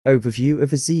Overview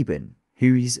of Azeban,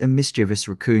 who is a mischievous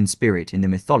raccoon spirit in the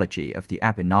mythology of the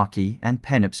Abenaki and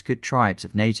Penobscot tribes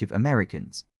of Native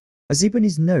Americans. Azeban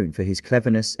is known for his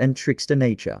cleverness and trickster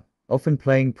nature, often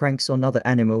playing pranks on other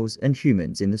animals and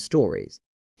humans in the stories.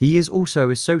 He is also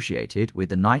associated with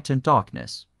the night and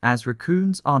darkness, as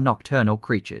raccoons are nocturnal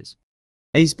creatures.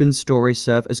 Azeban's stories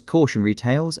serve as cautionary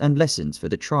tales and lessons for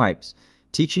the tribes,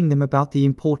 teaching them about the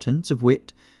importance of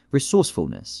wit,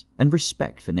 resourcefulness, and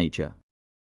respect for nature.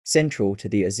 Central to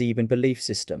the Azeban belief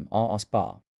system are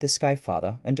Akba, the Sky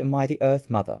Father, and Amai, the Earth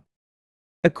Mother.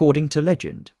 According to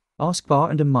legend, Akba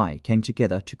and Amai came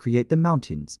together to create the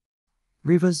mountains,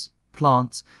 rivers,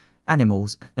 plants,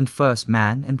 animals, and first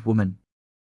man and woman.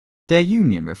 Their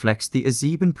union reflects the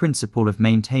Azeban principle of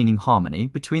maintaining harmony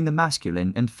between the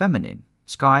masculine and feminine,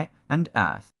 sky and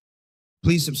earth.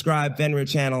 Please subscribe Venra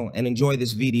channel and enjoy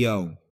this video.